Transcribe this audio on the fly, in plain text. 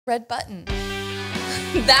Red button.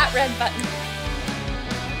 That red button.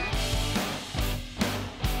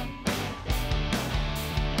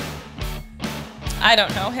 I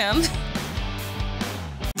don't know him.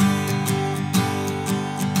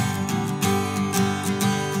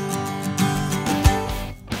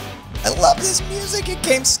 I love this music. It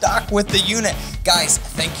came stock with the unit. Guys,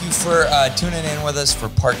 thank you for tuning in with us for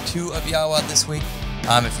part 2 of YAWA this week.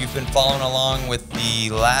 If you've been following along with the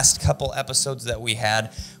last couple episodes that we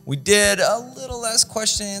had, we did a little less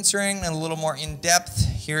question answering and a little more in-depth.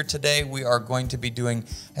 Here today, we are going to be doing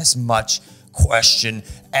as much question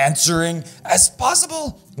answering as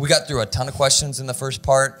possible. We got through a ton of questions in the first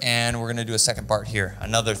part, and we're going to do a second part here.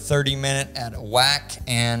 Another 30-minute at a whack,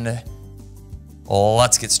 and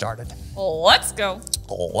let's get started. Let's go.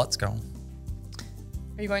 Let's go.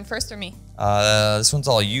 Are you going first or me? This one's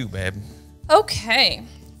all you, babe. Okay.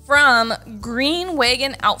 From Green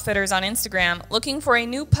Wagon Outfitters on Instagram, looking for a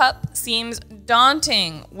new pup seems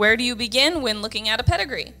daunting. Where do you begin when looking at a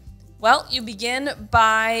pedigree? Well, you begin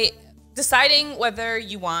by deciding whether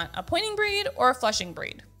you want a pointing breed or a flushing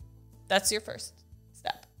breed. That's your first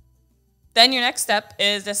step. Then your next step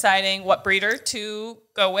is deciding what breeder to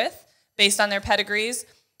go with based on their pedigrees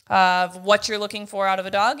of what you're looking for out of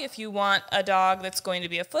a dog. If you want a dog that's going to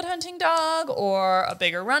be a foot hunting dog or a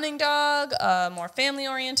bigger running dog, a more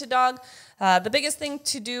family-oriented dog, the biggest thing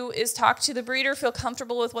to do is talk to the breeder, feel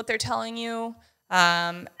comfortable with what they're telling you,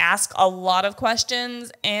 ask a lot of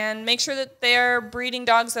questions, and make sure that they're breeding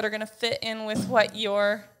dogs that are going to fit in with what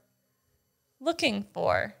you're looking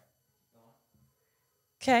for.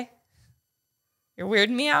 Okay? You're weirding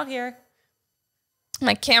me out here.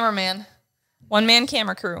 My cameraman. One-man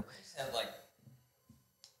camera crew.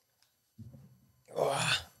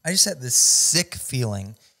 I just had this sick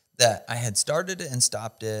feeling that I had started it and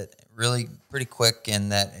stopped it really pretty quick, and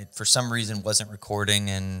that it for some reason wasn't recording,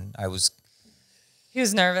 and I was... He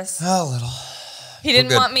was nervous. A little. He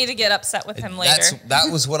didn't want me to get upset with him later. That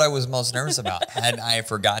was what I was most nervous about. Had I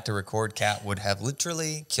forgot to record, Kat would have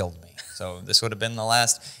literally killed me. So this would have been the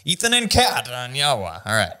last Ethan and Kat on YAWA.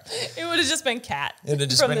 All right. It would have just been Kat. It would have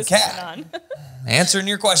just been Kat. Answering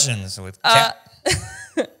your questions with Kat.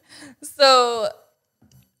 So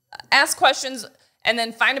ask questions and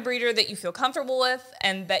then find a breeder that you feel comfortable with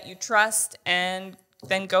and that you trust, and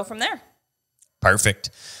then go from there.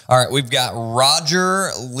 Perfect. All right, we've got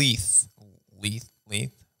Roger Leith. Yeah.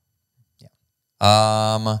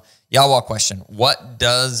 YAWA question. What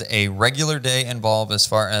does a regular day involve as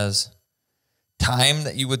far as time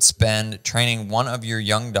that you would spend training one of your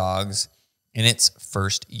young dogs in its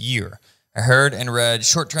first year? I heard and read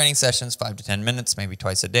short training sessions, 5 to 10 minutes, maybe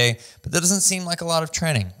twice a day, but that doesn't seem like a lot of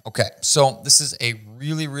training. Okay, so this is a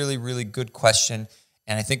really, really, really good question,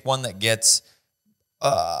 and I think one that gets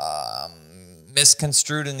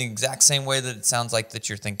misconstrued in the exact same way that it sounds like that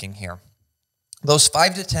you're thinking here. Those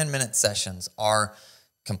 5 to 10 minute sessions are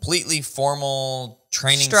completely formal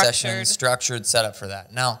training sessions, structured, set up for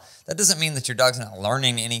that. Now, that doesn't mean that your dog's not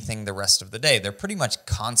learning anything the rest of the day. They're pretty much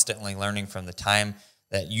constantly learning from the time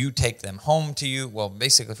that you take them home to you. Well,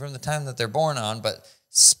 basically from the time that they're born on, but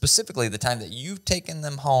specifically the time that you've taken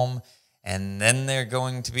them home, and then they're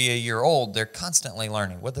going to be a year old. They're constantly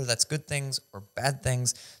learning, whether that's good things or bad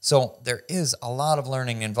things. So there is a lot of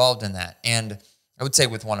learning involved in that. And I would say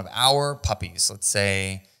with one of our puppies, let's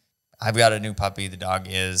say I've got a new puppy, the dog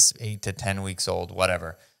is 8 to 10 weeks old,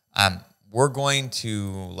 whatever. We're going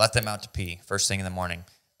to let them out to pee first thing in the morning.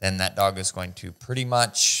 Then that dog is going to pretty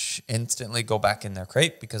much instantly go back in their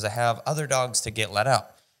crate because I have other dogs to get let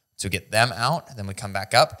out. So get them out, then we come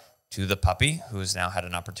back up to the puppy, who's now had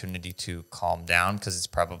an opportunity to calm down because it's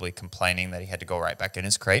probably complaining that he had to go right back in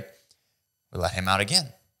his crate. We let him out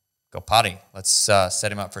again. Go potty. Let's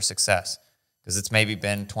set him up for success because it's maybe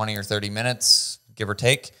been 20 or 30 minutes, give or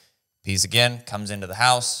take. Pees again, comes into the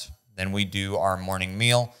house. Then we do our morning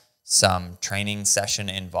meal, some training session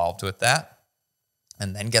involved with that.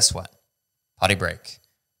 And then guess what? Potty break.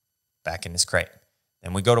 Back in his crate.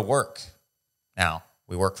 Then we go to work. Now,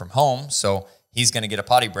 we work from home, so he's going to get a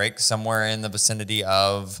potty break somewhere in the vicinity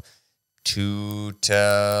of 2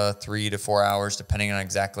 to 3 to 4 hours, depending on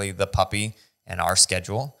exactly the puppy and our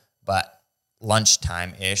schedule. But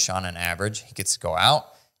lunchtime-ish on an average, he gets to go out,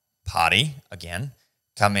 potty again,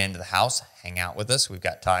 come into the house, hang out with us. We've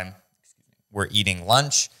got time. We're eating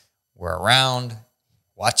lunch. We're around,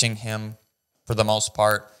 watching him for the most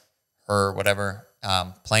part, her, whatever,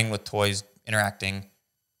 playing with toys, interacting,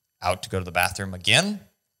 out to go to the bathroom again,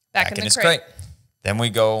 back in his crate. Then we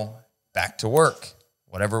go back to work,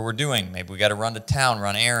 whatever we're doing. Maybe we got to run to town,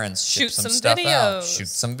 run errands, ship some stuff out, shoot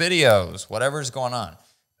some videos, whatever's going on.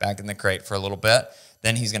 back in the crate for a little bit.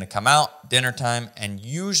 Then he's going to come out, dinner time, and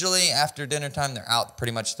usually after dinner time, they're out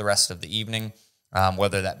pretty much the rest of the evening,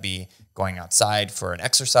 whether that be going outside for an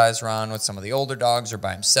exercise run with some of the older dogs or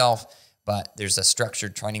by himself. But there's a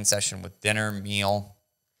structured training session with dinner, meal,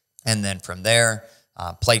 and then from there,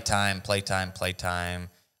 playtime,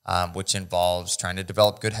 which involves trying to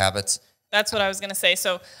develop good habits. That's what I was going to say.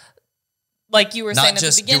 So like you were saying at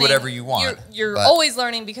the beginning, do whatever you want. You're always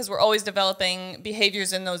learning because we're always developing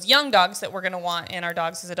behaviors in those young dogs that we're going to want in our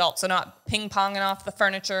dogs as adults. So not ping-ponging off the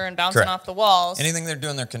furniture and bouncing off the walls. Anything they're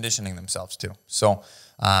doing, they're conditioning themselves to. So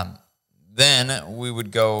then we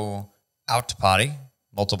would go out to potty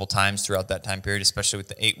multiple times throughout that time period, especially with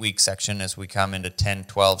the 8-week section as we come into 10,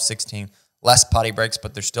 12, 16. Less potty breaks,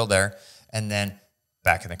 but they're still there. And then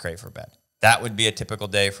back in the crate for bed. That would be a typical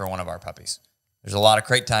day for one of our puppies. There's a lot of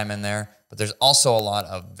crate time in there, but there's also a lot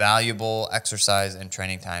of valuable exercise and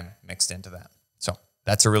training time mixed into that. So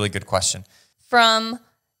that's a really good question. From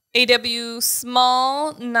AW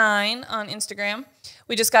Small 9 on Instagram,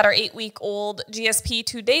 we just got our 8-week-old GSP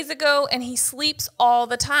 2 days ago, and he sleeps all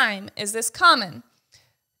the time. Is this common?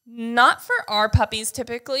 Not for our puppies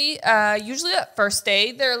typically. Usually that first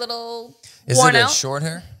day, they're a little worn out. Is it a short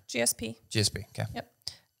hair? GSP. GSP, okay.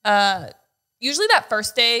 Yep. Usually that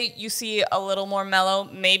first day, you see a little more mellow,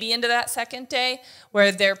 maybe into that second day,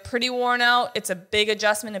 where they're pretty worn out. It's a big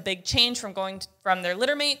adjustment, a big change from going from their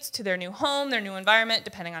litter mates to their new home, their new environment,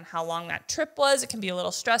 depending on how long that trip was. It can be a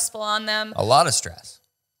little stressful on them. A lot of stress.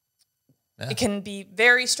 Yeah. It can be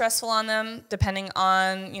very stressful on them, depending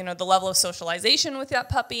on, you know, the level of socialization with that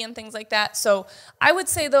puppy and things like that. So I would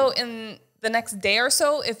say, though, in the next day or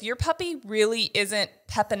so, if your puppy really isn't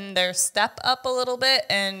pepping their step up a little bit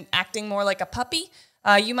and acting more like a puppy,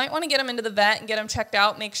 you might want to get them into the vet and get them checked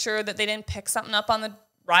out, make sure that they didn't pick something up on the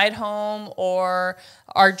ride home or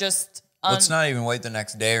are just... Let's not even wait the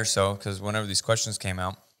next day or so, because whenever these questions came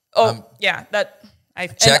out... yeah,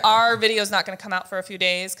 and our video is not going to come out for a few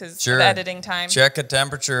days because of editing time. Check a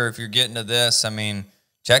temperature if you're getting to this. I mean...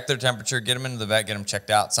 Check their temperature, get them into the vet, get them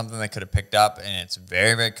checked out. Something they could have picked up, and it's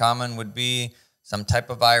very, very common, would be some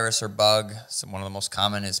type of virus or bug. So one of the most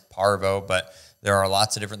common is parvo, but there are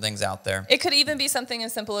lots of different things out there. It could even be something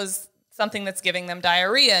as simple as something that's giving them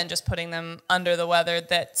diarrhea and just putting them under the weather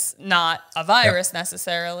that's not a virus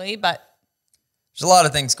necessarily, but... There's a lot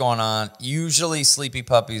of things going on. Usually sleepy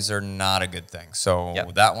puppies are not a good thing. So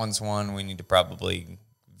that one's one we need to probably...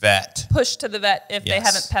 Push to the vet if they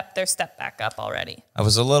haven't pepped their step back up already. I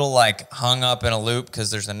was a little hung up in a loop because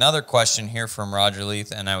there's another question here from Roger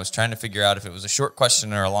Leith, and I was trying to figure out if it was a short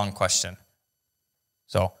question or a long question.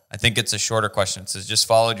 So I think it's a shorter question. It says, just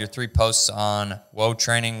followed your 3 posts on YAWA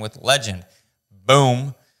training with Legend.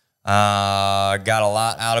 Boom. Got a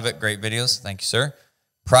lot out of it. Great videos. Thank you, sir.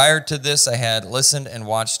 Prior to this, I had listened and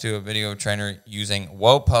watched to a video trainer using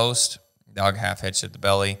YAWA post, dog half hitched at the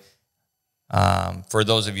belly. For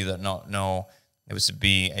those of you that don't know, it was to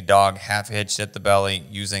be a dog half hitched at the belly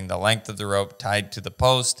using the length of the rope tied to the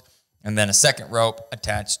post and then a second rope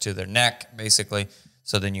attached to their neck, basically.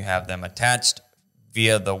 So then you have them attached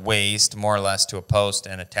via the waist, more or less, to a post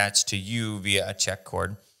and attached to you via a check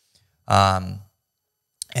cord. And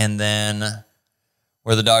then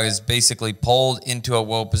where the dog is basically pulled into a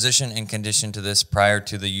YAWA position and conditioned to this prior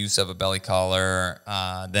to the use of a belly collar,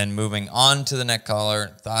 then moving on to the neck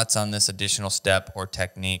collar. Thoughts on this additional step or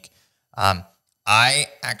technique? I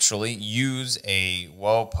actually use a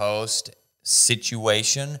YAWA post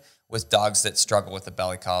situation with dogs that struggle with the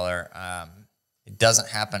belly collar. It doesn't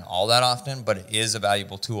happen all that often, but it is a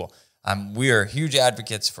valuable tool. We are huge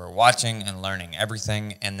advocates for watching and learning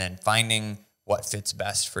everything and then finding what fits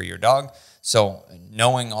best for your dog. So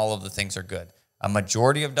knowing all of the things are good. A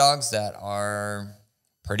majority of dogs that are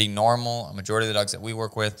pretty normal, a majority of the dogs that we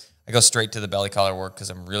work with, I go straight to the belly collar work because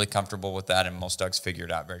I'm really comfortable with that, and most dogs figure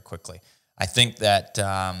it out very quickly. I think that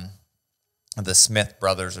the Smith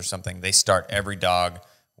brothers or something, they start every dog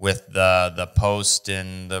with the post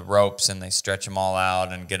and the ropes, and they stretch them all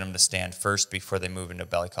out and get them to stand first before they move into a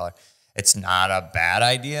belly collar. It's not a bad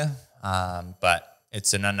idea, but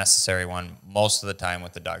it's an unnecessary one most of the time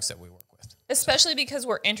with the dogs that we work with. Especially because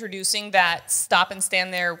we're introducing that stop and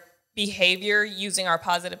stand there behavior using our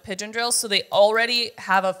positive pigeon drills. So they already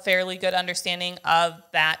have a fairly good understanding of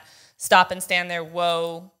that stop and stand there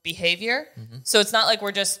whoa behavior. So it's not like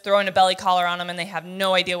we're just throwing a belly collar on them and they have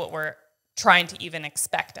no idea what we're trying to even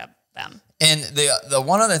expect of them. And the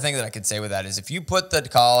one other thing that I could say with that is if you put the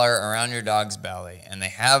collar around your dog's belly and they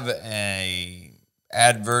have a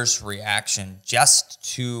adverse reaction just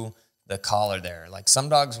to the collar there. Like some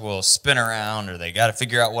dogs will spin around or they got to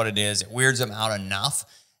figure out what it is. It weirds them out enough.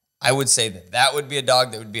 I would say that would be a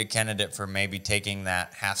dog that would be a candidate for maybe taking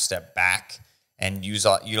that half step back and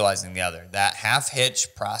utilizing the other. That half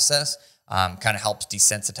hitch process kind of helps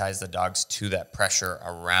desensitize the dogs to that pressure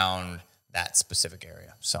around that specific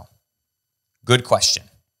area. So good question.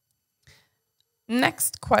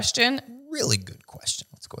 Next question. Really good question.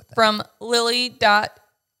 Let's go with that. From lily.cuz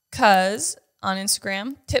on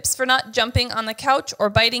Instagram. Tips for not jumping on the couch or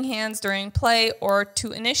biting hands during play or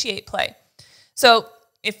to initiate play. So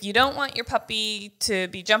if you don't want your puppy to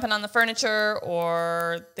be jumping on the furniture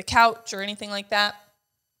or the couch or anything like that.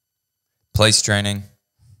 Place training.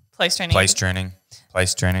 Place training. Place training.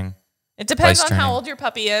 Place training. It depends on how old your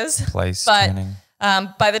puppy is. Place training.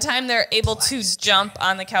 By the time they're able to jump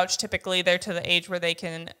on the couch, typically they're to the age where they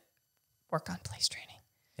can work on place training.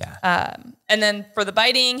 Yeah. And then for the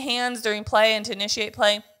biting hands during play and to initiate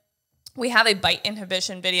play, we have a bite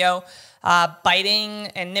inhibition video. Biting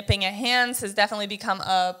and nipping at hands has definitely become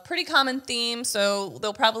a pretty common theme, so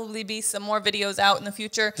there'll probably be some more videos out in the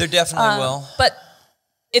future. There definitely will. But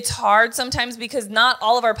it's hard sometimes because not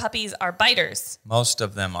all of our puppies are biters. Most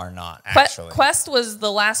of them are not, actually. Quest was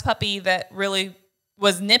the last puppy that really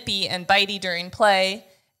was nippy and bitey during play,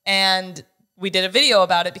 and we did a video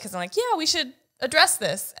about it because I'm like, yeah, we should address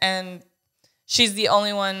this. And she's the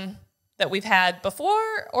only one that we've had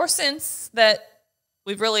before or since that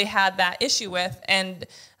we've really had that issue with. And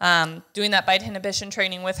doing that bite inhibition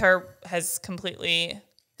training with her has completely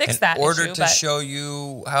fixed that issue. In order to show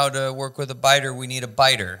you how to work with a biter, we need a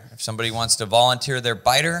biter. If somebody wants to volunteer their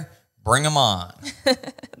biter, bring them on.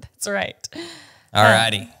 That's right. All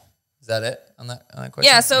righty. Is that it on that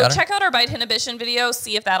question? Yeah, so check out our bite inhibition video,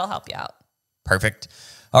 see if that'll help you out. Perfect.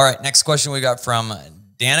 All right, next question we got from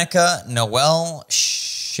Danica Noel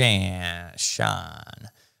Shan.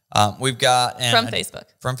 We've got from Facebook.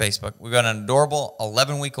 From Facebook. We've got an adorable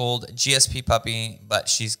 11-week-old GSP puppy, but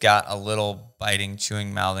she's got a little biting,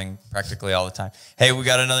 chewing, mouthing practically all the time. Hey, we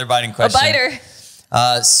got another biting question. A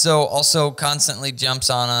biter. So also constantly jumps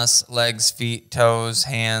on us, legs, feet, toes,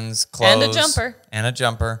 hands, clothes. And a jumper. And a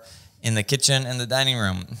jumper in the kitchen and the dining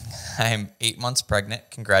room. I'm 8 months pregnant.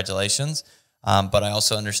 Congratulations. But I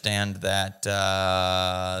also understand that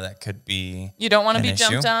that could be you don't want to be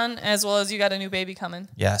jumped on, as well as you got a new baby coming.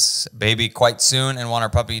 Yes, baby quite soon, and want our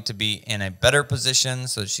puppy to be in a better position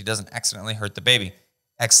so that she doesn't accidentally hurt the baby.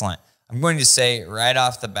 Excellent. I'm going to say right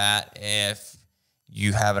off the bat, if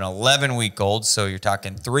you have an 11-week-old, so you're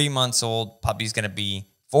talking 3 months old, puppy's going to be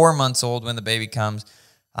 4 months old when the baby comes.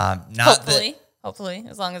 Hopefully,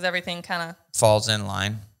 as long as everything kind of falls in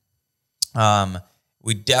line.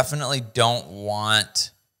 We definitely don't want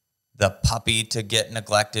the puppy to get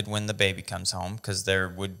neglected when the baby comes home, because there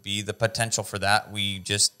would be the potential for that. We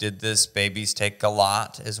just did this. Babies take a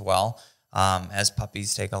lot as well, as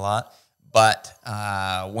puppies take a lot. But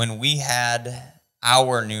when we had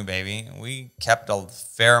our new baby, we kept a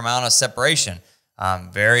fair amount of separation,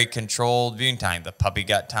 very controlled viewing time. The puppy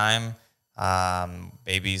got time.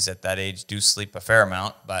 Babies at that age do sleep a fair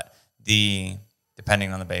amount, but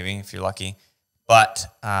depending on the baby, if you're lucky. But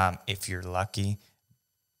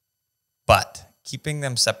keeping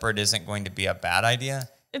them separate isn't going to be a bad idea.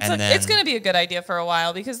 It's going to be a good idea for a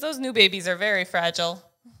while because those new babies are very fragile.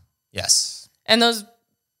 Yes. And those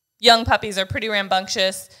young puppies are pretty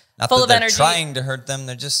rambunctious, Not full that of they're energy. Trying to hurt them,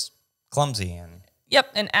 they're just clumsy and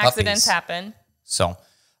and accidents happen. So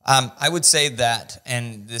I would say that,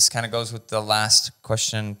 and this kind of goes with the last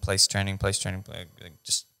question: place training.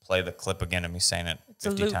 Just play the clip again of me saying it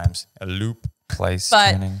 50 times. A loop. Place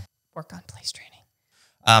training. Work on place training.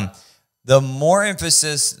 The more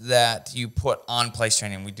emphasis that you put on place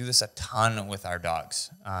training, we do this a ton with our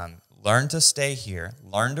dogs. Learn to stay here,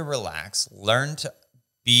 learn to relax, learn to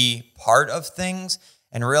be part of things,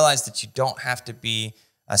 and realize that you don't have to be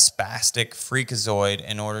a spastic freakazoid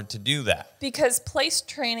in order to do that. Because place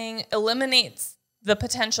training eliminates the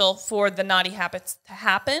potential for the naughty habits to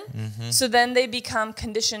happen. Mm-hmm. So then they become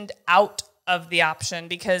conditioned out of the option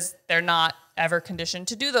because they're not ever conditioned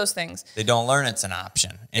to do those things. They don't learn it's an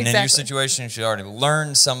option. And in your situation, you should already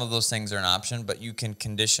learn some of those things are an option, but you can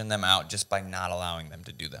condition them out just by not allowing them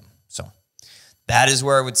to do them. So that is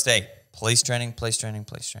where I would stay. Place training. Yeah,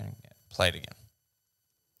 play it again.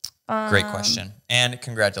 Great question. And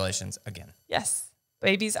congratulations again. Yes.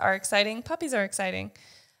 Babies are exciting. Puppies are exciting.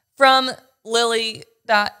 From Lily.cuz,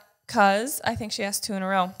 I think she asked 2 in a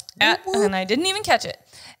row. And I didn't even catch it.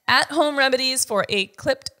 At home remedies for a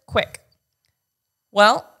clipped quick.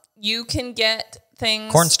 Well, you can get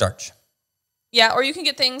things. Cornstarch. Yeah, or you can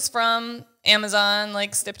get things from Amazon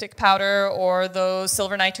like styptic powder or those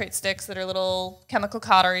silver nitrate sticks that are little chemical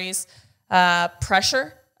cauteries.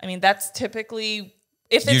 Pressure. I mean, that's typically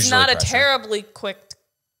If it's Usually not pressure. a terribly quick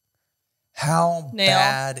How nail.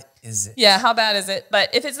 bad is it? Yeah, how bad is it?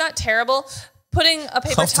 But if it's not terrible, putting a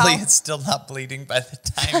paper Hopefully towel. it's still not bleeding by the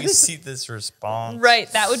time you see this response.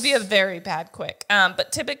 Right, that would be a very bad quick.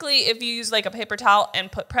 But typically, if you use like a paper towel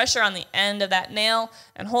and put pressure on the end of that nail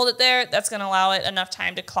and hold it there, that's going to allow it enough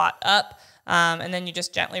time to clot up. And then you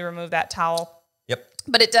just gently remove that towel. Yep.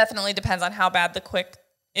 But it definitely depends on how bad the quick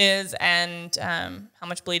is and how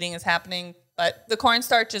much bleeding is happening. But the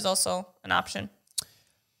cornstarch is also an option.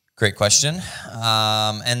 Great question.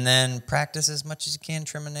 And then practice as much as you can,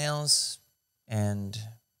 trimming nails and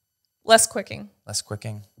Less quicking. less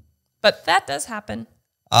quicking. But that does happen.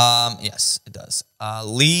 Yes, it does.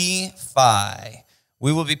 Lee Phi.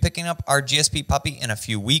 We will be picking up our GSP puppy in a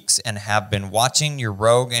few weeks and have been watching your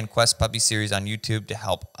Rogue and Quest puppy series on YouTube to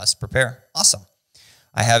help us prepare. Awesome.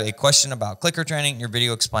 I have a question about clicker training. Your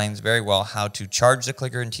video explains very well how to charge the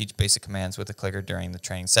clicker and teach basic commands with the clicker during the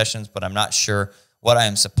training sessions, but I'm not sure what I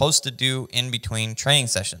am supposed to do in between training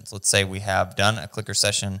sessions. Let's say we have done a clicker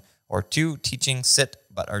session or two teaching sit,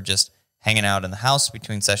 but are just hanging out in the house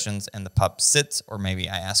between sessions and the pup sits, or maybe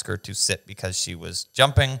I ask her to sit because she was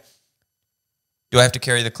jumping. Do I have to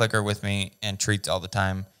carry the clicker with me and treats all the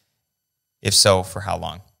time? If so, for how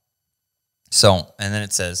long? So, and then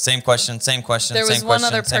it says, same question, same question, There was same one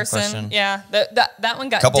question, other same person. question. Yeah, that one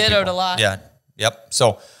got Couple dittoed people. a lot. Yeah, yep.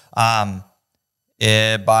 So, by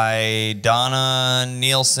Donna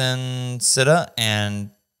Nielsen Sitta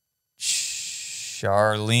and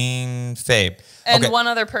Charlene Fabe. And Okay. one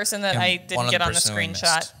other person that I one didn't other get on the person we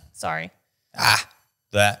screenshot. missed. Sorry.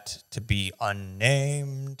 That to be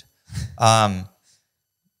unnamed.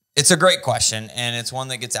 It's a great question, and it's one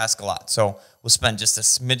that gets asked a lot. So we'll spend just a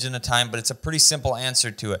smidgen of time, but it's a pretty simple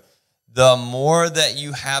answer to it. The more that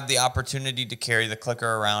you have the opportunity to carry the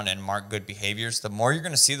clicker around and mark good behaviors, the more you're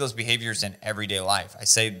going to see those behaviors in everyday life. I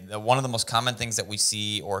say that one of the most common things that we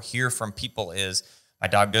see or hear from people is, my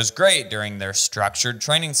dog does great during their structured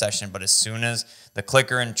training session, but as soon as the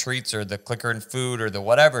clicker and treats or the clicker and food or the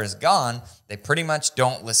whatever is gone, they pretty much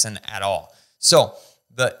don't listen at all. So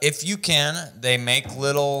if you can, they make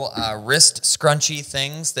little wrist scrunchy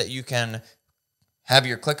things that you can have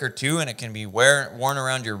your clicker to, and it can be worn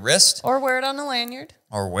around your wrist. Or wear it on a lanyard.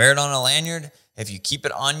 Or wear it on a lanyard. If you keep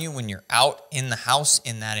it on you when you're out in the house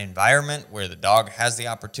in that environment where the dog has the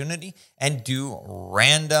opportunity, and do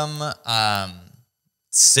random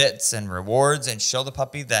sits and rewards, and show the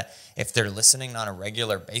puppy that if they're listening on a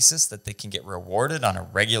regular basis, that they can get rewarded on a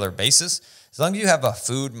regular basis. As long as you have a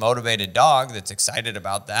food motivated dog that's excited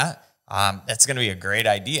about that, that's going to be a great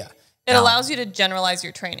idea. It allows you to generalize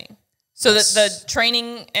your training so that the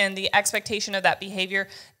training and the expectation of that behavior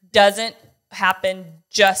doesn't happen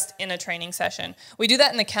just in a training session. We do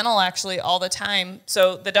that in the kennel actually all the time.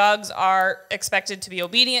 So the dogs are expected to be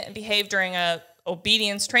obedient and behave during a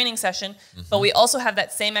obedience training session, but we also have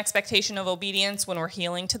that same expectation of obedience when we're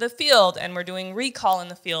heeling to the field and we're doing recall in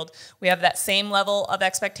the field. We have that same level of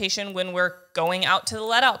expectation when we're going out to the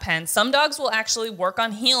let-out pen. Some dogs will actually work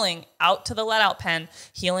on heeling out to the let-out pen,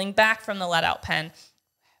 heeling back from the let-out pen,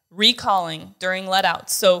 recalling during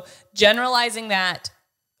let-outs. So generalizing that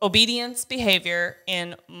obedience behavior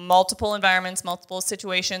in multiple environments, multiple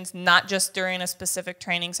situations, not just during a specific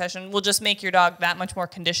training session, will just make your dog that much more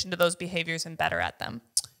conditioned to those behaviors and better at them.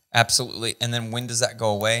 Absolutely. And then when does that go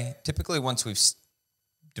away? Typically once we've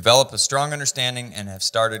developed a strong understanding and have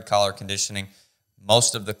started collar conditioning,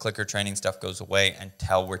 most of the clicker training stuff goes away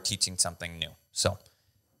until we're teaching something new. So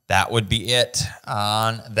that would be it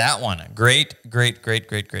on that one. Great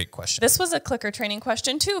question. This was a clicker training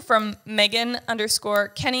question too from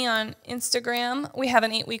Megan_Kenny on Instagram. We have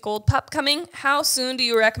an 8-week-old pup coming. How soon do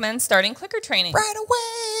you recommend starting clicker training? Right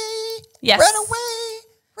away. Yes. Right away.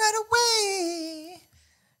 Right away.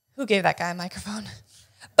 Who gave that guy a microphone?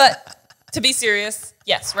 But to be serious,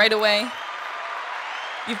 yes, right away.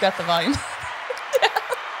 You've got the volume.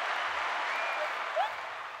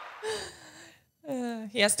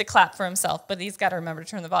 He has to clap for himself, but he's got to remember to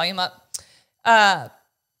turn the volume up. But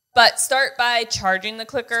start by charging the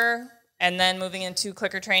clicker and then moving into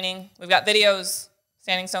clicker training. We've got videos,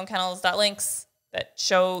 standingstonekennels.links that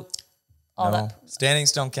show all that.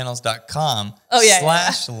 Standingstonekennels.com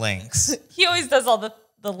 /links. He always does all the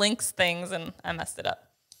links things, and I messed it up.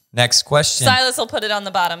 Next question. Silas will put it on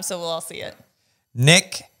the bottom so we'll all see it.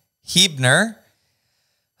 Nick Hebner.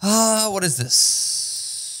 What is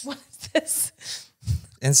this? What is this?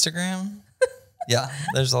 Instagram? Yeah,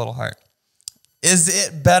 there's a little heart. Is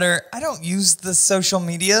it better? I don't use the social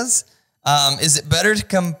medias. Is it better to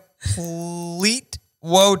complete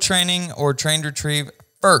YAWA training or trained retrieve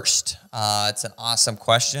first? It's an awesome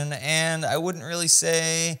question, and I wouldn't really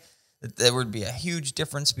say that there would be a huge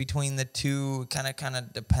difference between the two. Kind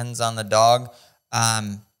of depends on the dog.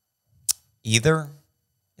 Either.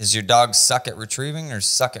 Is your dog suck at retrieving or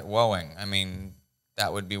suck at wowing? I mean,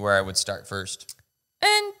 that would be where I would start first.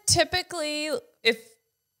 And typically, if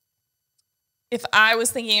I was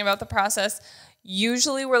thinking about the process,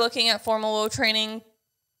 usually we're looking at formal wow training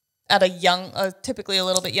at typically a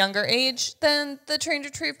little bit younger age than the train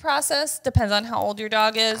retrieve process. Depends on how old your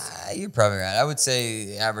dog is. You're probably right. I would say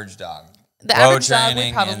the average dog. The average dog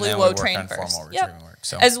would probably wow train first. Yep.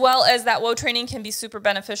 So. As well as that wow training can be super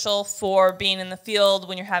beneficial for being in the field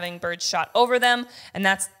when you're having birds shot over them. And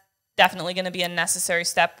that's definitely going to be a necessary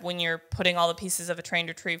step when you're putting all the pieces of a trained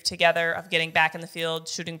retrieve together, of getting back in the field,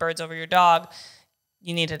 shooting birds over your dog.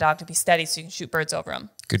 You need a dog to be steady so you can shoot birds over them.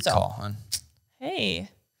 Good call, hon. Hey.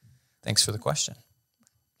 Thanks for the question.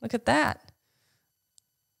 Look at that.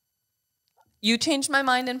 You changed my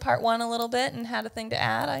mind in part 1 a little bit and had a thing to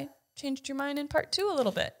add. I changed your mind in part 2 a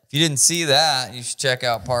little bit. If you didn't see that, you should check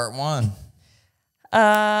out part 1.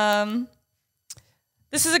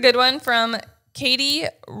 This is a good one from Katie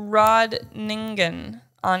Rodningen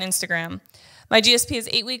on Instagram. My GSP is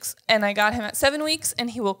 8 weeks, and I got him at 7 weeks, and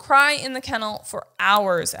he will cry in the kennel for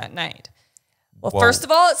hours at night. Well, Whoa. First of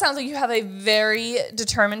all, it sounds like you have a very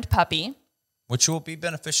determined puppy. Which will be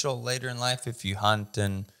beneficial later in life if you hunt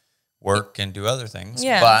and work and do other things.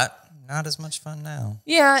 Yeah. But not as much fun now.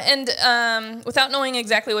 Yeah, and without knowing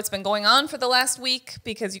exactly what's been going on for the last week,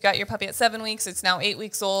 because you got your puppy at 7 weeks, it's now 8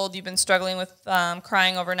 weeks old, you've been struggling with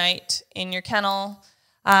crying overnight in your kennel.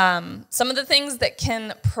 Some of the things that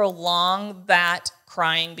can prolong that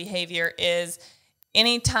crying behavior is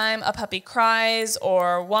anytime a puppy cries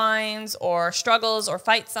or whines or struggles or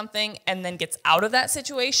fights something and then gets out of that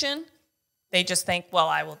situation, they just think, well,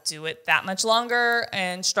 I will do it that much longer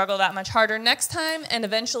and struggle that much harder next time, and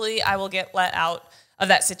eventually I will get let out of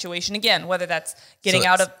that situation again, whether that's getting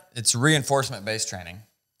out of... It's reinforcement-based training.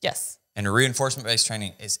 Yes. And reinforcement-based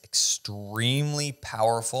training is extremely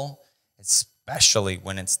powerful, especially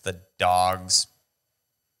when it's the dog's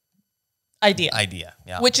idea.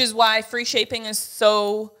 Yeah. Which is why free shaping is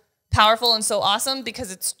so powerful and so awesome,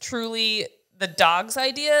 because it's truly the dog's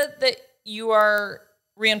idea that you are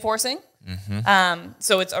reinforcing. Mm-hmm.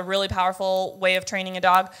 So it's a really powerful way of training a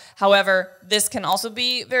dog. However, this can also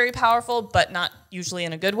be very powerful, but not usually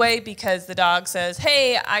in a good way, because the dog says,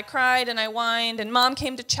 hey, I cried and I whined and mom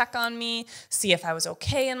came to check on me, see if I was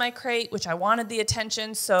okay in my crate, which I wanted the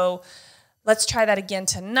attention. So let's try that again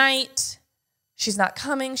tonight. She's not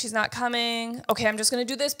coming. She's not coming. Okay, I'm just going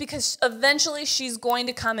to do this because eventually she's going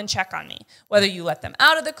to come and check on me. Whether you let them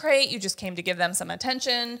out of the crate, you just came to give them some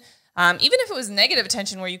attention. Even if it was negative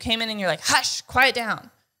attention where you came in and you're like, hush, quiet down.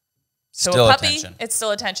 So still a puppy, attention. It's still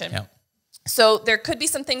attention. Yep. So there could be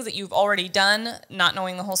some things that you've already done, not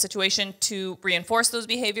knowing the whole situation, to reinforce those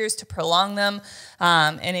behaviors, to prolong them.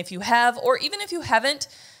 And if you have, or even if you haven't,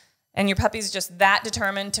 and your puppy's just that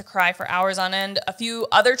determined to cry for hours on end, a few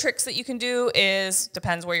other tricks that you can do is,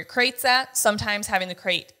 depends where your crate's at. Sometimes having the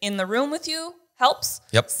crate in the room with you helps.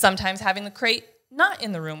 Yep. Sometimes having the crate not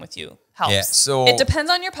in the room with you helps. Yeah, so it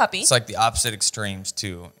depends on your puppy. It's like the opposite extremes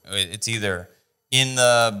too. It's either in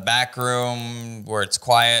the back room where it's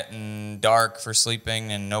quiet and dark for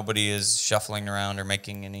sleeping and nobody is shuffling around or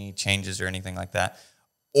making any changes or anything like that,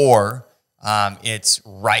 or it's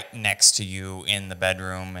right next to you in the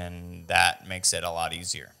bedroom, and that makes it a lot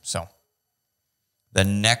easier. So the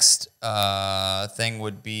next thing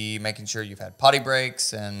would be making sure you've had potty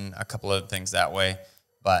breaks and a couple of things that way.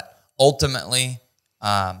 But ultimately,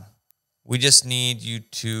 we just need you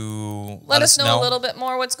to let us know a little bit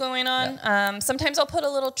more what's going on. Yeah. Sometimes I'll put a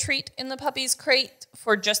little treat in the puppy's crate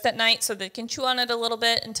for just at night so they can chew on it a little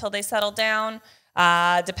bit until they settle down.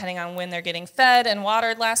 Depending on when they're getting fed and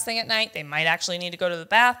watered last thing at night, they might actually need to go to the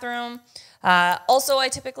bathroom. Also, I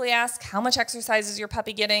typically ask, how much exercise is your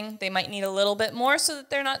puppy getting? They might need a little bit more so that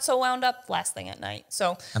they're not so wound up last thing at night.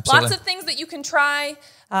 So Absolutely. Lots of things that you can try.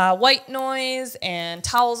 White noise and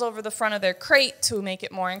towels over the front of their crate to make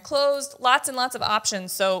it more enclosed. Lots and lots of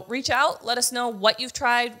options. So reach out, let us know what you've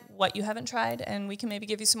tried, what you haven't tried, and we can maybe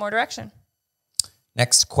give you some more direction.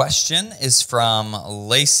 Next question is from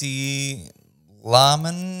Lacey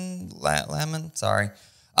Lamon, sorry.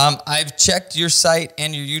 I've checked your site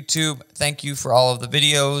and your YouTube. Thank you for all of the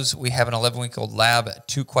videos. We have an 11-week-old lab.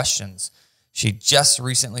 2 questions. She just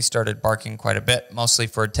recently started barking quite a bit, mostly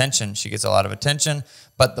for attention. She gets a lot of attention,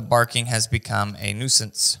 but the barking has become a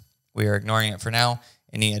nuisance. We are ignoring it for now.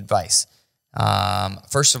 Any advice?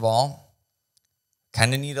 First of all,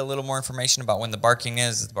 kind of need a little more information about when the barking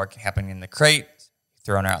is. Is the barking happening in the crate?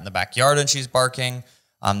 throwing her out in the backyard and she's barking.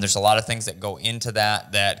 There's a lot of things that go into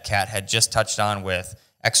that Kat had just touched on with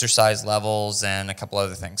exercise levels and a couple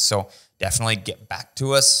other things. So definitely get back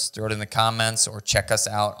to us, throw it in the comments, or check us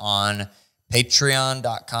out on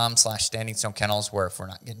patreon.com/Standing Stone Kennels, where if we're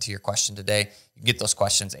not getting to your question today, you can get those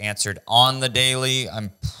questions answered on the daily.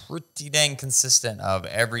 I'm pretty dang consistent of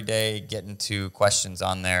every day getting to questions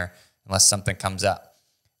on there unless something comes up.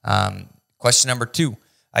 Question number 2.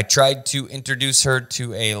 I tried to introduce her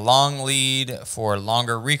to a long lead for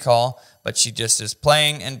longer recall, but she just is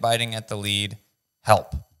playing and biting at the lead.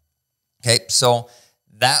 Help. Okay, so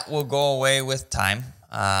that will go away with time.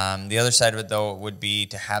 The other side of it, though, would be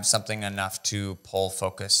to have something enough to pull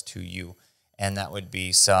focus to you. And that would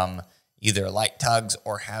be some either light tugs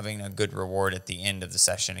or having a good reward at the end of the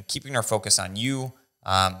session and keeping our focus on you.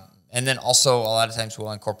 And then also a lot of times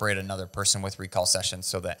we'll incorporate another person with recall sessions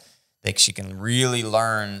so that she can really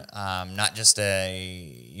learn not just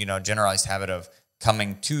a generalized habit of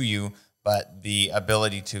coming to you, but the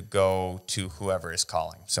ability to go to whoever is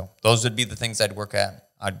calling. So those would be the things I'd work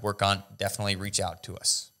on. Definitely reach out to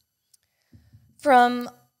us.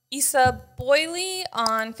 From Issa Boyley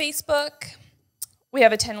on Facebook, we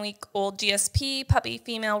have a 10-week-old GSP puppy,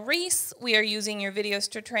 female Reese. We are using your videos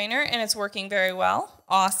to train her, and it's working very well.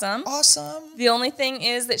 Awesome. Awesome. The only thing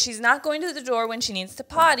is that she's not going to the door when she needs to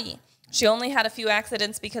potty. She only had a few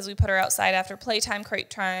accidents because we put her outside after playtime, crate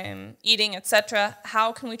time, eating, etc.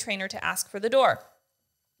 How can we train her to ask for the door?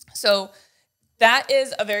 So that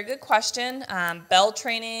is a very good question. Bell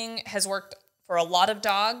training has worked for a lot of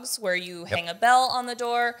dogs where you hang a bell on the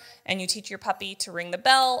door and you teach your puppy to ring the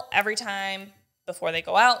bell every time before they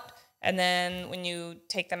go out. And then when you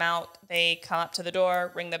take them out, they come up to the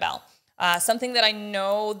door, ring the bell. Something that I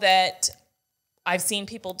know that I've seen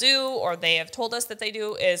people do, or they have told us that they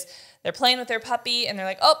do, is they're playing with their puppy and they're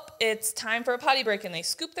like, oh, it's time for a potty break. And they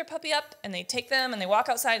scoop their puppy up and they take them and they walk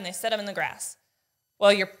outside and they set them in the grass.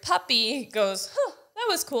 Well, your puppy goes, huh, that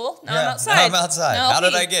was cool. Now I'm outside. Now I'm outside. How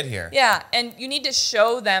did I get here? Yeah, and you need to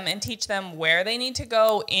show them and teach them where they need to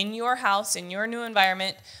go in your house, in your new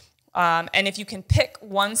environment. And if you can pick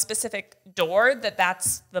one specific door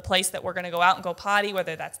that's the place that we're going to go out and go potty,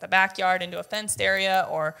 whether that's the backyard into a fenced area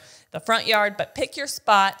or the front yard, but pick your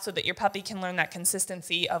spot so that your puppy can learn that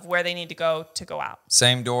consistency of where they need to go out.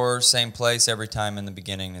 Same door, same place every time in the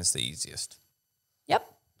beginning is the easiest. Yep.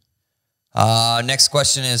 Next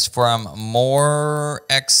question is from More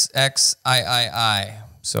XXIII.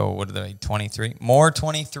 So what are they, 23? More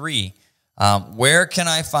 23. Where can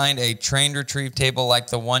I find a trained retrieve table like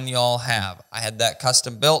the one y'all have? I had that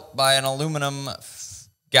custom built by an aluminum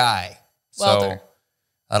guy. Welder. So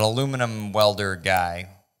an aluminum welder guy.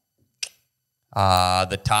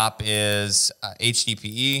 The top is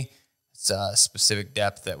HDPE. It's a specific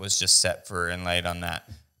depth that was just set for inlaid on that.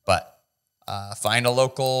 But find a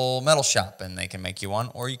local metal shop and they can make you one,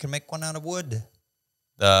 or you can make one out of wood.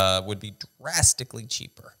 Would be drastically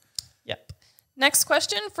cheaper. Yep. Next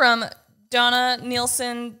question from Donna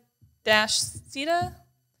Nielsen-Sita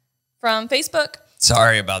from Facebook.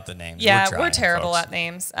 Sorry about the names. Yeah, we're terrible at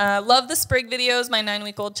names. Love the Sprig videos. My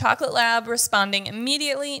 9-week-old chocolate lab responding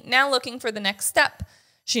immediately. Now looking for the next step.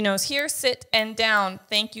 She knows here, sit, and down.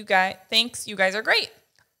 Thanks, you guys are great.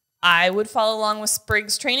 I would follow along with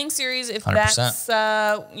Sprig's training series if 100%. that's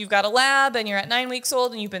you've got a lab and you're at 9 weeks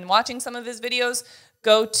old and you've been watching some of his videos.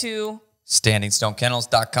 Go to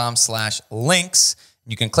standingstonekennels.com/links.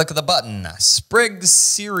 You can click the button, Sprig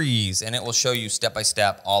Series, and it will show you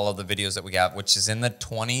step-by-step all of the videos that we have, which is in the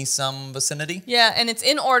 20-some vicinity. Yeah, and it's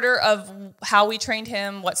in order of how we trained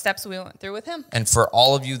him, what steps we went through with him. And for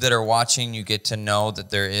all of you that are watching, you get to know that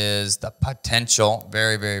there is the potential,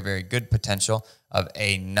 very, very, very good potential, of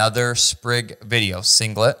another Sprig video,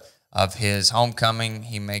 singlet, of his homecoming.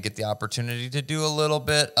 He may get the opportunity to do a little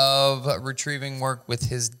bit of retrieving work with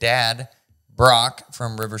his dad, Brock,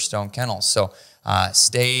 from Riverstone Kennels. So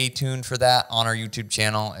stay tuned for that on our YouTube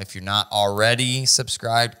channel. If you're not already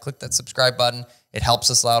subscribed, click that subscribe button. It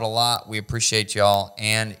helps us out a lot. We appreciate y'all,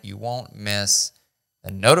 and you won't miss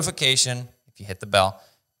the notification if you hit the bell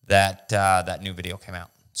that that new video came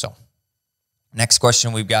out. So next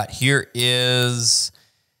question we've got here is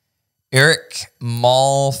Eric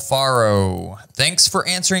Malfaro. Thanks for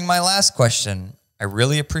answering my last question. I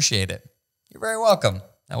really appreciate it. You're very welcome.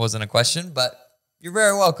 That wasn't a question, but you're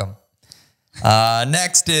very welcome.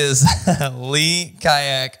 Next is Lee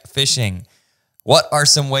Kayak Fishing. What are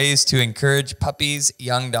some ways to encourage puppies,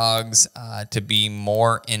 young dogs, to be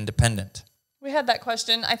more independent? We had that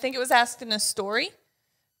question. I think it was asked in a story.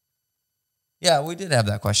 Yeah, we did have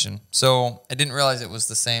that question. So I didn't realize it was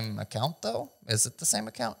the same account, though. Is it the same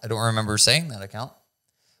account? I don't remember saying that account.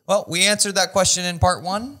 Well, we answered that question in part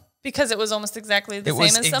 1. Because it was almost exactly the same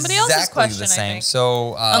as somebody else's question, the same. I think.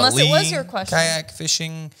 So, unless Lee, it was your question. Kayak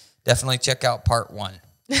fishing, definitely check out part 1.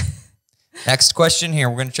 Next question here.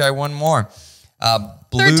 We're going to try one more.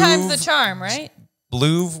 Third time's the charm, right?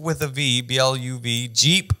 Bluv with a V, B-L-U-V,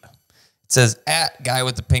 Jeep. It says, at guy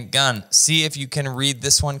with the pink gun. See if you can read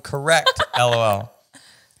this one correct, LOL.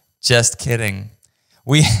 Just kidding.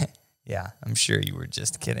 Yeah, I'm sure you were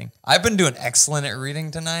just kidding. I've been doing excellent at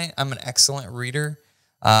reading tonight. I'm an excellent reader.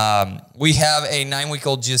 We have a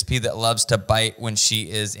 9-week-old GSP that loves to bite when she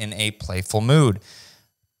is in a playful mood.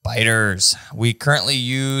 Biters. We currently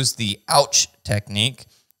use the ouch technique.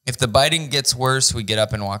 If the biting gets worse, we get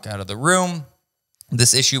up and walk out of the room.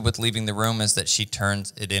 This issue with leaving the room is that she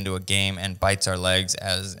turns it into a game and bites our legs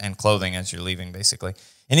and clothing as you're leaving, basically.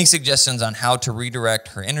 Any suggestions on how to redirect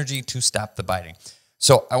her energy to stop the biting?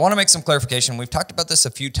 So I want to make some clarification. We've talked about this a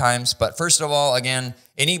few times, but first of all, again,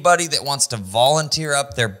 anybody that wants to volunteer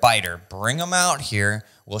up their biter, bring them out here.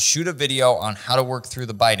 We'll shoot a video on how to work through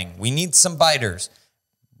the biting. We need some biters.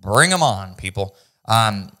 Bring them on, people.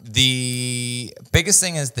 The biggest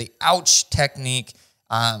thing is the ouch technique.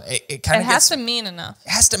 It has to mean enough. It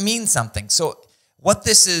has to mean something. So what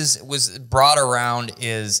this was brought around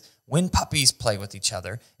is when puppies play with each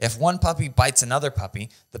other, if one puppy bites another puppy,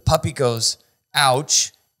 the puppy goes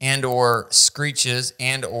ouch and or screeches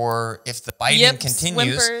and or if the biting continues,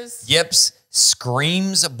 whimpers. Yips,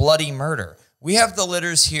 screams bloody murder. We have the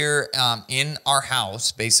litters here in our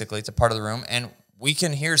house, basically. It's a part of the room, and we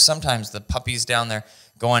can hear sometimes the puppies down there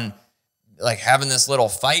going, like having this little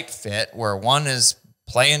fight fit where one is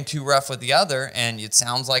playing too rough with the other, and it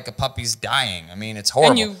sounds like a puppy's dying. I mean, it's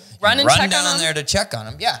horrible. And you run down there to check on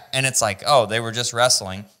them. Yeah, and it's like, oh, they were just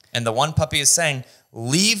wrestling, and the one puppy is saying,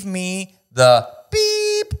 leave me the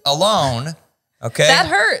beep alone. Okay? That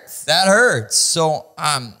hurts. That hurts. So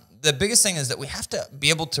the biggest thing is that we have to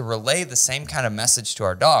be able to relay the same kind of message to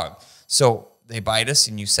our dog. So they bite us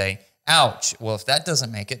and you say, ouch. Well, if that doesn't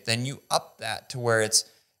make it, then you up that to where it's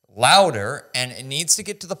louder, and it needs to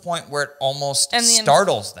get to the point where it almost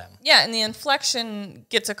startles them. Yeah, and the inflection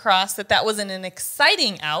gets across that wasn't an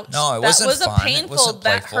exciting ouch. No, it wasn't fun. That was a painful,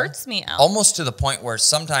 that hurts me ouch. Almost to the point where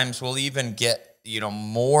sometimes we'll even get,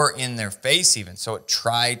 more in their face even. So it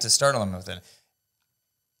tried to startle them with it,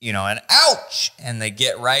 an ouch, and they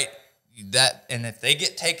get right that. And if they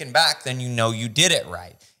get taken back, then you did it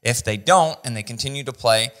right. If they don't and they continue to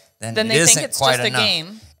play, then it they isn't think it's quite just enough. a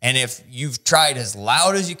game. And if you've tried as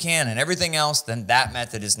loud as you can and everything else, then that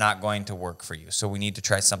method is not going to work for you. So we need to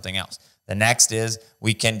try something else. The next is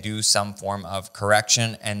we can do some form of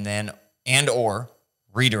correction and or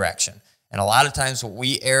redirection. And a lot of times what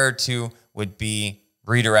we err to would be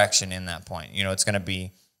redirection in that point. It's going to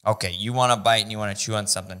be, okay, you want to bite and you want to chew on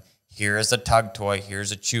something. Here's a tug toy.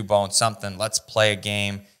 Here's a chew bone, something. Let's play a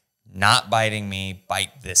game. Not biting me,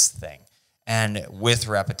 bite this thing. And with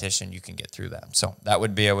repetition, you can get through that. So that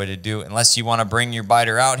would be a way to do, unless you want to bring your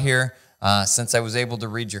biter out here. Since I was able to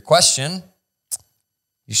read your question,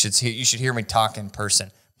 you should hear me talk in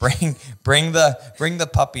person. Bring the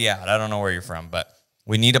puppy out. I don't know where you're from, but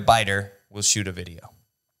we need a biter. We'll shoot a video.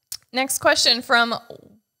 Next question from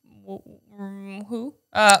who?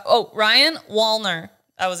 Ryan Wallner.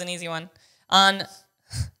 That was an easy one.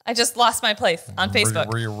 I just lost my place on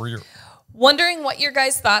Facebook. Wondering what your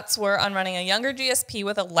guys' thoughts were on running a younger GSP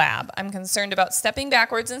with a lab. I'm concerned about stepping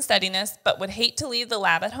backwards in steadiness, but would hate to leave the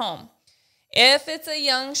lab at home. If it's a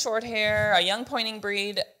young short hair, a young pointing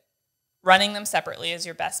breed, running them separately is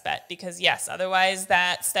your best bet, because yes, otherwise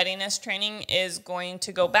that steadiness training is going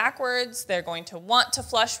to go backwards. They're going to want to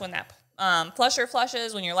flush when that flusher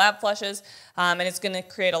flushes, when your lab flushes, and it's going to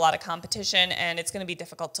create a lot of competition, and it's going to be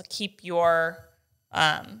difficult to keep your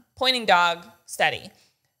pointing dog steady.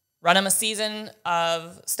 Run them a season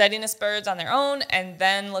of steadiness birds on their own, and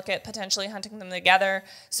then look at potentially hunting them together.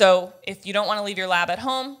 So if you don't want to leave your lab at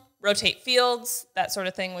home, rotate fields, that sort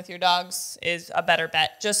of thing with your dogs is a better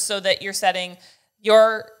bet, just so that you're setting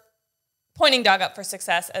your pointing dog up for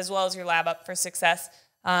success as well as your lab up for success,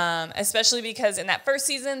 especially because in that first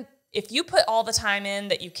season, if you put all the time in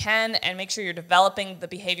that you can and make sure you're developing the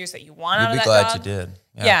behaviors that you want out of that dog. You'll be glad you did.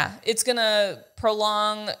 Yeah, it's going to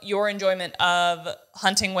prolong your enjoyment of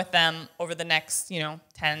hunting with them over the next,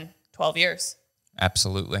 10, 12 years.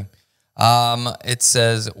 Absolutely. It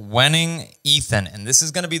says, winning Ethan, and this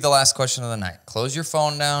is going to be the last question of the night. Close your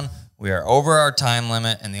phone down. We are over our time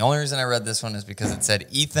limit, and the only reason I read this one is because it said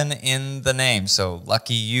Ethan in the name. So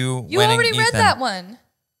lucky you. You already read that one.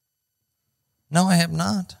 No, I have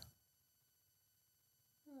not.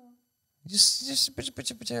 Just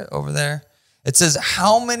over there. It says,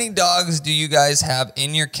 how many dogs do you guys have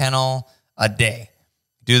in your kennel a day?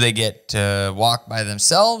 Do they get to walk by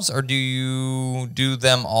themselves, or do you do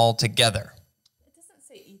them all together? It doesn't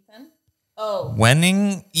say Ethan. Oh.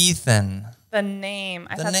 Winning Ethan. The name.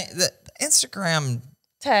 The Instagram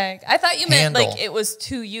tag. I thought you meant handle. like it was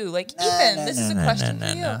to you. Like, Ethan, this is a question for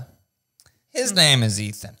you. His name is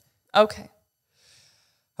Ethan. Okay.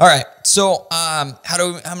 All right. So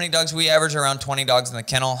how many dogs? We average around 20 dogs in the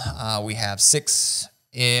kennel. We have 6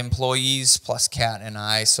 employees plus Kat and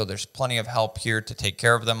I, so there's plenty of help here to take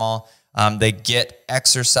care of them all. They get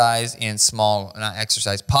exercise in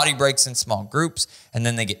potty breaks in small groups, and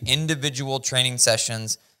then they get individual training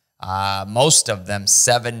sessions, most of them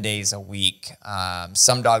 7 days a week.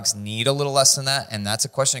 Some dogs need a little less than that, and that's a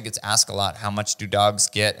question that gets asked a lot. How much do dogs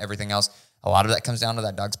get? Everything else. A lot of that comes down to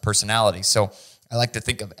that dog's personality. So I like to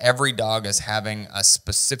think of every dog as having a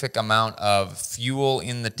specific amount of fuel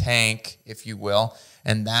in the tank, if you will,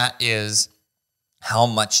 and that is how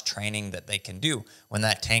much training that they can do. When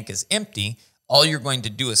that tank is empty, all you're going to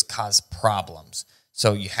do is cause problems.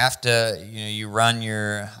 So you have to, you run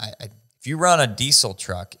if you run a diesel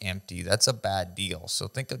truck empty, that's a bad deal. So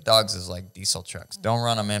think of dogs as like diesel trucks. Don't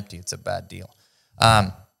run them empty. It's a bad deal.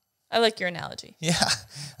 I like your analogy. Yeah,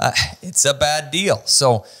 it's a bad deal.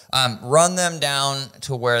 So run them down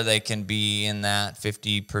to where they can be in that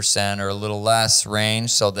 50% or a little less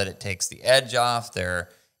range so that it takes the edge off, their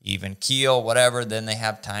even keel, whatever. Then they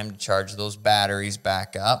have time to charge those batteries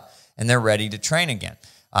back up, and they're ready to train again.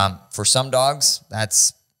 For some dogs,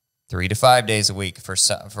 that's 3 to 5 days a week. For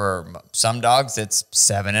some dogs, it's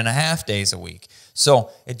 7.5 days a week. So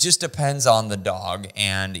it just depends on the dog,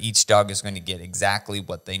 and each dog is going to get exactly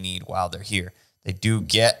what they need while they're here. They do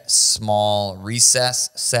get small recess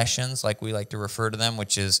sessions, like we like to refer to them,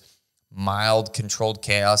 which is mild controlled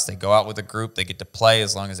chaos. They go out with a group. They get to play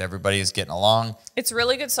as long as everybody is getting along. It's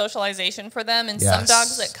really good socialization for them. And some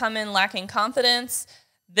dogs that come in lacking confidence,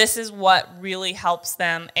 this is what really helps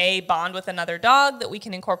them, bond with another dog that we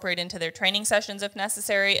can incorporate into their training sessions if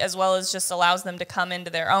necessary, as well as just allows them to come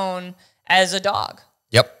into their own as a dog.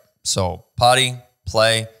 Yep. So potty,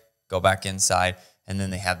 play, go back inside, and then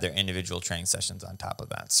they have their individual training sessions on top of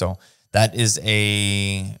that. So that is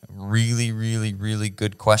a really, really, really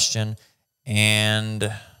good question.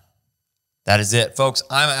 And that is it, folks.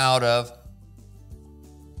 I'm out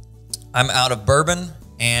of bourbon,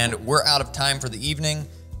 and we're out of time for the evening.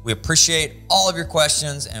 We appreciate all of your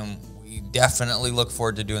questions, and we definitely look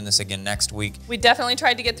forward to doing this again next week. We definitely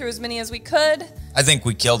tried to get through as many as we could. I think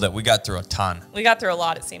we killed it. We got through a ton. We got through a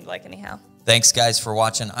lot, it seemed like, anyhow. Thanks, guys, for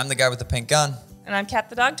watching. I'm the guy with the pink gun. And I'm Kat,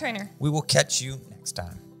 the dog trainer. We will catch you next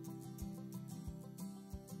time.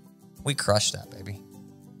 We crushed that, baby.